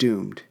already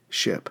doomed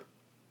ship.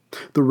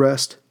 The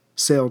rest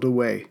sailed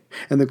away,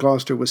 and the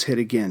Gloucester was hit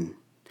again.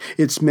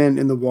 Its men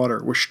in the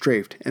water were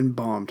strafed and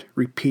bombed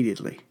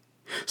repeatedly.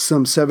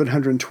 Some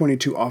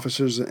 722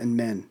 officers and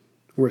men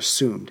were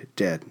assumed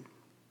dead.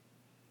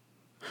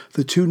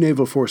 The two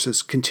naval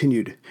forces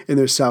continued in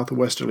their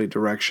southwesterly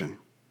direction,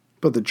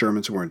 but the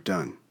Germans weren't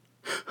done.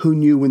 Who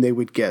knew when they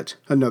would get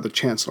another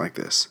chance like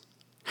this?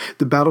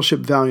 The battleship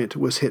Valiant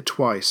was hit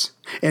twice,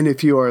 and a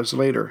few hours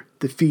later,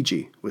 the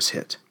Fiji was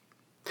hit.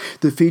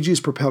 The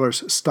Fiji's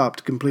propellers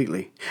stopped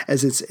completely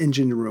as its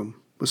engine room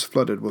was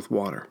flooded with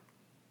water.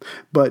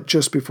 But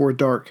just before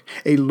dark,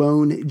 a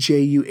lone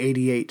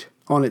Ju-88,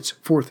 on its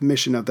fourth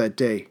mission of that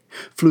day,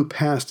 flew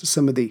past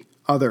some of the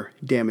other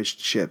damaged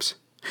ships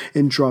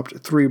and dropped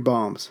 3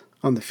 bombs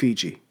on the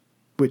Fiji,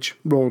 which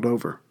rolled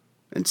over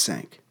and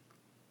sank.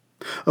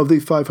 Of the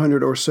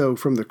 500 or so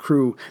from the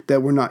crew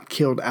that were not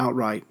killed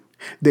outright,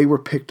 they were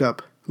picked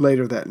up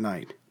later that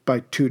night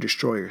by 2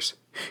 destroyers,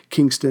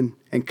 Kingston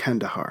and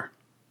Kandahar.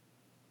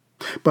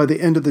 By the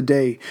end of the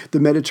day, the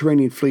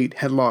Mediterranean fleet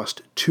had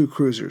lost 2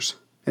 cruisers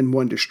and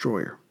 1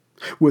 destroyer,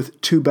 with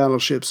 2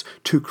 battleships,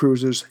 2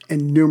 cruisers,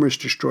 and numerous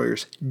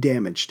destroyers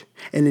damaged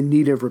and in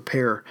need of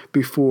repair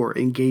before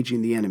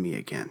engaging the enemy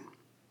again.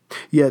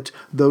 Yet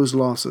those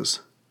losses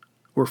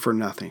were for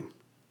nothing.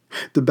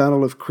 The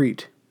Battle of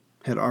Crete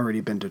had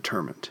already been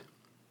determined.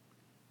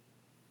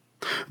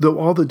 Though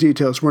all the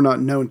details were not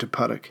known to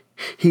Puttock,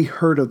 he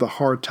heard of the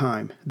hard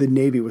time the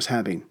Navy was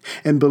having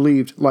and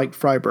believed, like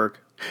Freiberg,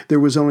 there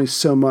was only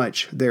so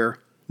much their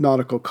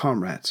nautical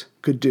comrades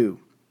could do.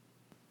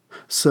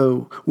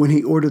 So, when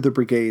he ordered the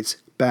brigades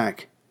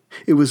back,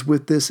 it was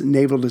with this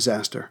naval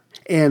disaster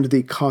and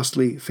the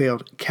costly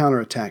failed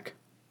counterattack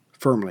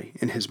firmly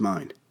in his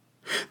mind.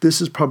 This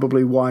is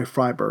probably why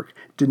Freiberg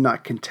did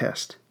not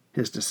contest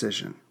his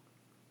decision.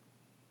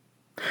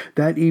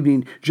 That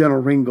evening,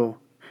 General Ringel,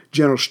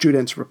 General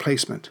Student's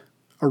replacement,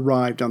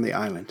 arrived on the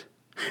island,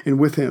 and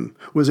with him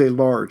was a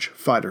large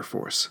fighter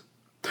force.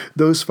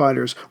 Those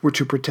fighters were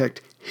to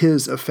protect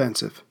his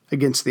offensive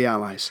against the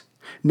Allies,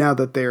 now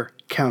that their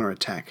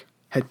counterattack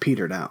had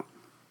petered out.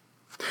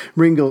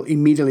 Ringel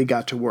immediately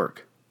got to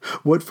work.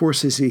 What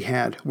forces he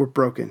had were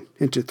broken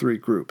into 3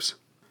 groups.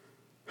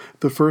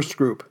 The first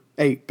group,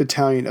 a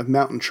battalion of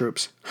mountain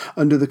troops,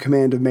 under the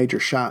command of Major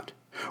Schott,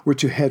 were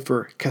to head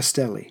for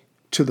Castelli,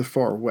 to the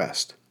far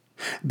west.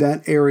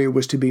 That area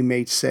was to be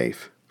made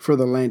safe for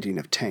the landing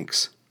of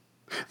tanks.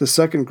 The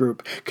second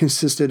group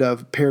consisted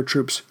of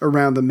paratroops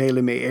around the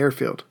Maleme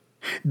airfield.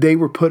 They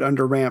were put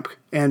under ramp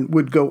and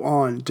would go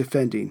on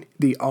defending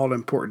the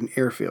all-important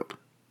airfield.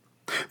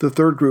 The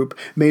third group,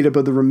 made up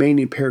of the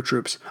remaining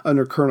paratroops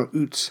under Colonel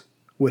Utz,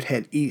 would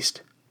head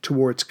east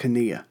towards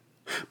Kania,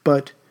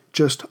 but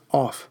just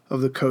off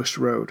of the coast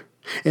road,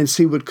 and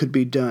see what could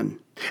be done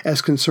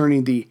as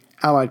concerning the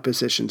Allied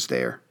positions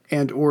there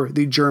and or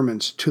the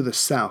Germans to the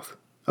south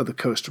of the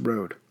coast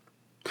road.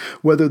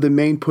 Whether the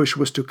main push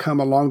was to come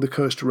along the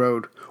coast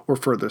road or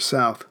further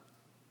south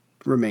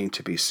remained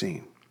to be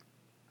seen.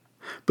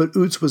 But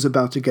Utz was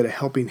about to get a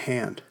helping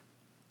hand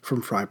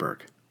from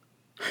Freiberg.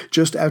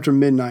 Just after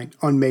midnight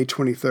on May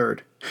 23rd,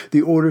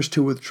 the orders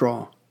to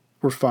withdraw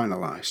were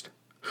finalized.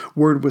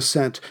 Word was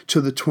sent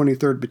to the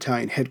 23rd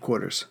Battalion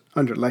headquarters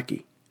under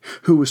Leckie,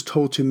 who was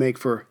told to make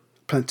for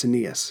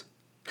Plantinius.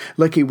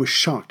 Leckie was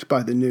shocked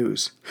by the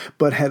news,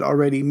 but had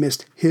already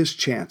missed his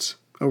chance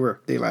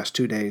over the last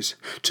 2 days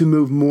to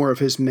move more of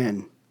his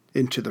men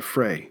into the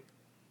fray,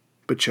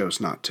 but chose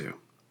not to.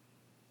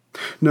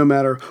 No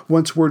matter,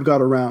 once word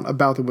got around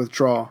about the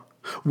withdrawal,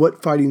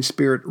 what fighting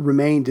spirit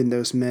remained in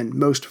those men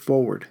most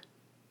forward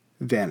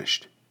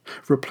vanished,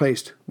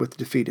 replaced with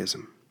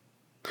defeatism.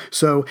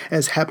 So,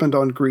 as happened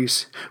on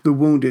Greece, the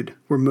wounded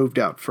were moved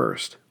out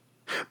first.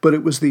 But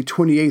it was the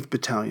 28th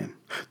Battalion,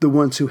 the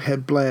ones who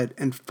had bled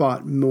and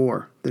fought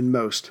more than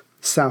most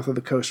south of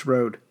the coast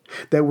road,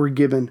 that were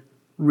given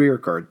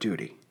rearguard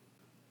duty.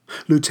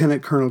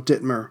 Lieutenant Colonel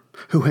Dittmer,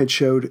 who had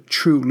showed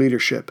true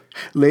leadership,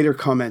 later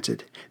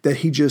commented that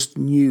he just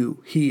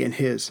knew he and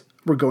his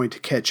were going to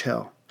catch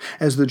hell,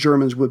 as the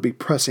Germans would be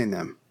pressing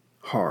them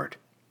hard.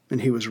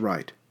 And he was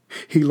right.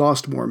 He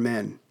lost more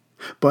men.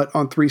 But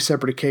on 3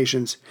 separate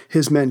occasions,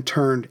 his men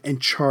turned and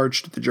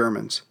charged the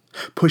Germans,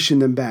 pushing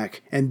them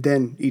back, and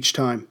then, each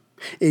time,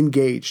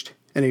 engaged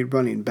in a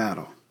running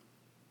battle.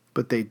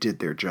 But they did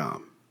their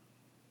job.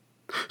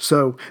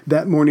 So,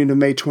 that morning of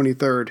May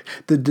 23rd,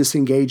 the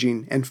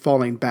disengaging and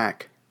falling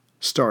back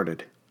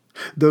started.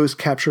 Those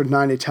captured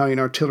 9 Italian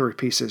artillery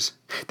pieces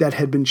that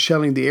had been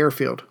shelling the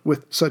airfield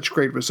with such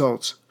great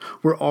results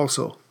were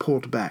also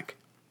pulled back,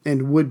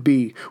 and would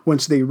be,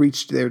 once they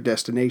reached their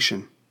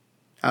destination,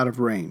 out of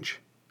range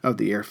of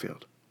the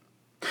airfield.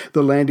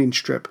 The landing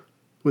strip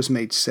was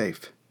made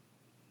safe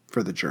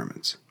for the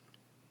Germans.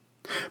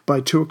 By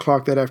 2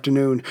 o'clock that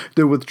afternoon,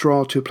 the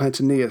withdrawal to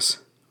Plataneus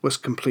was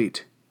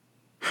complete.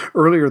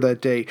 Earlier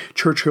that day,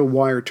 Churchill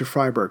wired to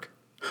Freiburg,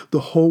 "The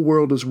whole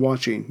world is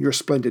watching your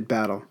splendid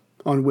battle,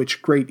 on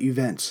which great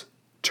events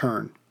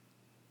turn."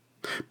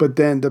 But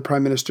then the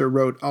Prime Minister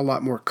wrote a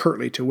lot more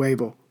curtly to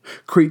Wavell,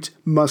 "Crete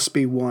must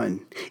be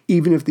won,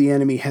 even if the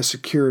enemy has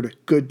secured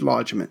good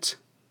lodgments.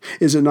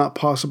 Is it not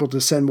possible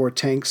to send more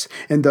tanks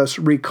and thus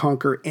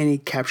reconquer any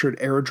captured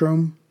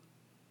aerodrome?"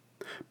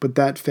 But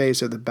that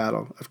phase of the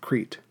Battle of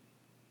Crete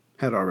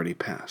had already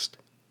passed.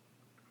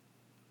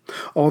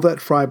 All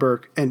that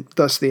Freiburg, and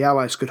thus the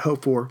Allies, could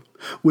hope for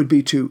would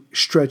be to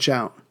stretch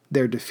out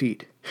their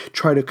defeat,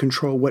 try to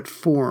control what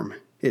form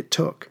it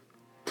took,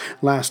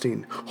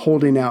 lasting,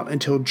 holding out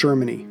until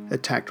Germany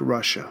attacked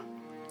Russia,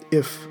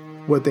 if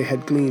what they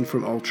had gleaned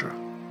from Ultra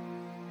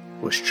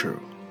was true.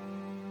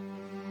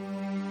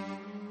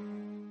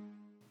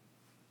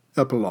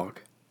 Epilogue.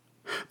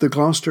 The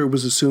Gloucester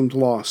was assumed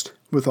lost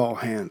with all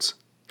hands,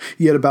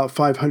 yet about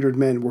 500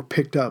 men were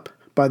picked up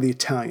by the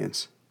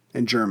Italians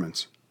and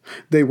Germans.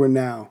 They were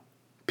now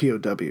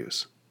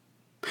POWs.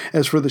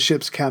 As for the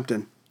ship's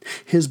captain,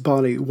 his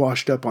body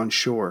washed up on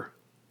shore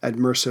at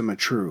Mersa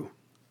Matruh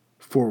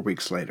 4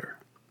 weeks later.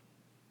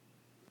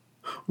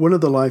 One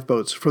of the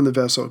lifeboats from the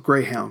vessel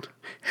Greyhound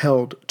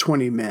held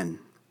 20 men.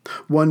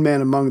 One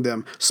man among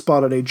them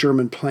spotted a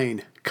German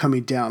plane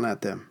coming down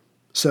at them,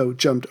 so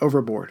jumped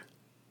overboard.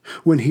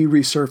 When he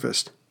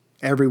resurfaced,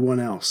 everyone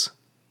else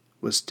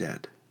was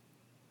dead.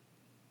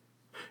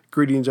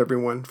 Greetings,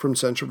 everyone, from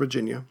Central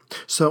Virginia.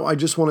 So I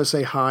just want to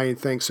say hi and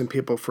thank some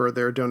people for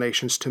their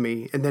donations to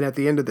me. And then at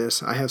the end of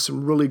this, I have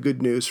some really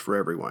good news for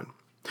everyone.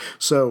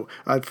 So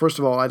first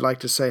of all, I'd like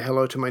to say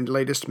hello to my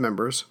latest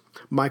members,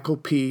 Michael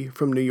P.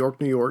 from New York,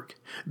 New York,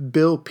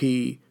 Bill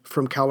P.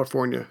 from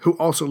California, who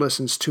also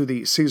listens to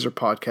the Caesar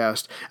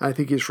podcast. And I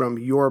think he's from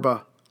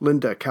Yorba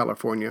Linda,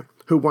 California,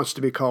 who wants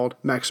to be called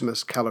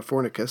Maximus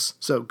Californicus.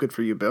 So good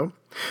for you, Bill.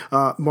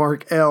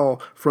 Mark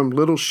L. from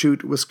Little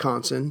Chute,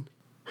 Wisconsin.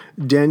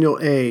 Daniel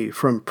A.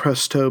 from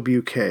Presto,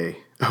 UK.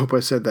 I hope I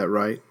said that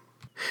right.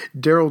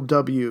 Daryl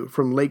W.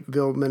 from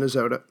Lakeville,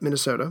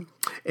 Minnesota.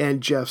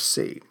 And Jeff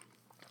C.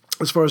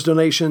 As far as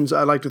donations,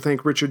 I'd like to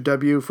thank Richard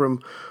W.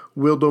 from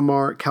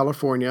Wildomar,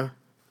 California.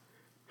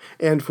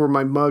 And for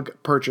my mug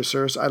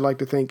purchasers, I'd like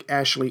to thank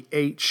Ashley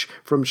H.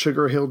 from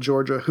Sugar Hill,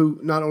 Georgia, who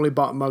not only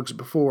bought mugs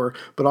before,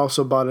 but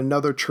also bought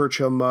another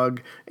Churchill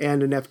mug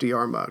and an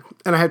FDR mug.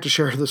 And I have to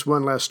share this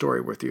one last story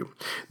with you.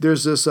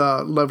 There's this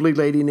lovely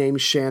lady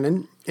named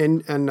Shannon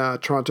in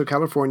Toronto,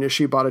 California.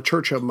 She bought a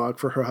Churchill mug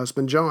for her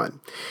husband,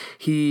 John.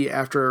 He,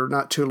 after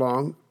not too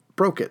long,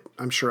 broke it,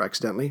 I'm sure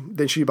accidentally.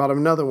 Then she bought him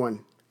another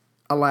one.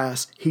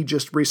 Alas, he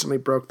just recently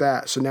broke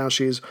that, so now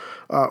she's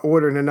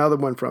ordering another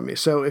one from me.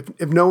 So if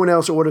no one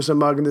else orders a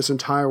mug in this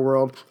entire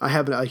world, I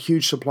have a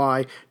huge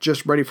supply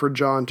just ready for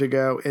John to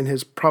go in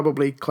his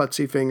probably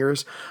klutzy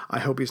fingers. I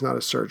hope he's not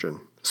a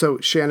surgeon. So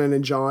Shannon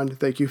and John,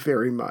 thank you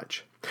very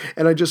much.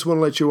 And I just want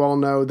to let you all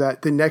know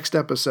that the next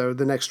episode,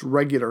 the next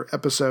regular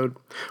episode,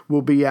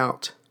 will be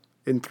out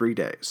in 3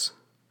 days.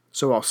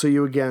 So I'll see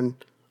you again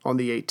on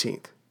the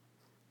 18th.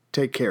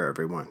 Take care,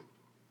 everyone.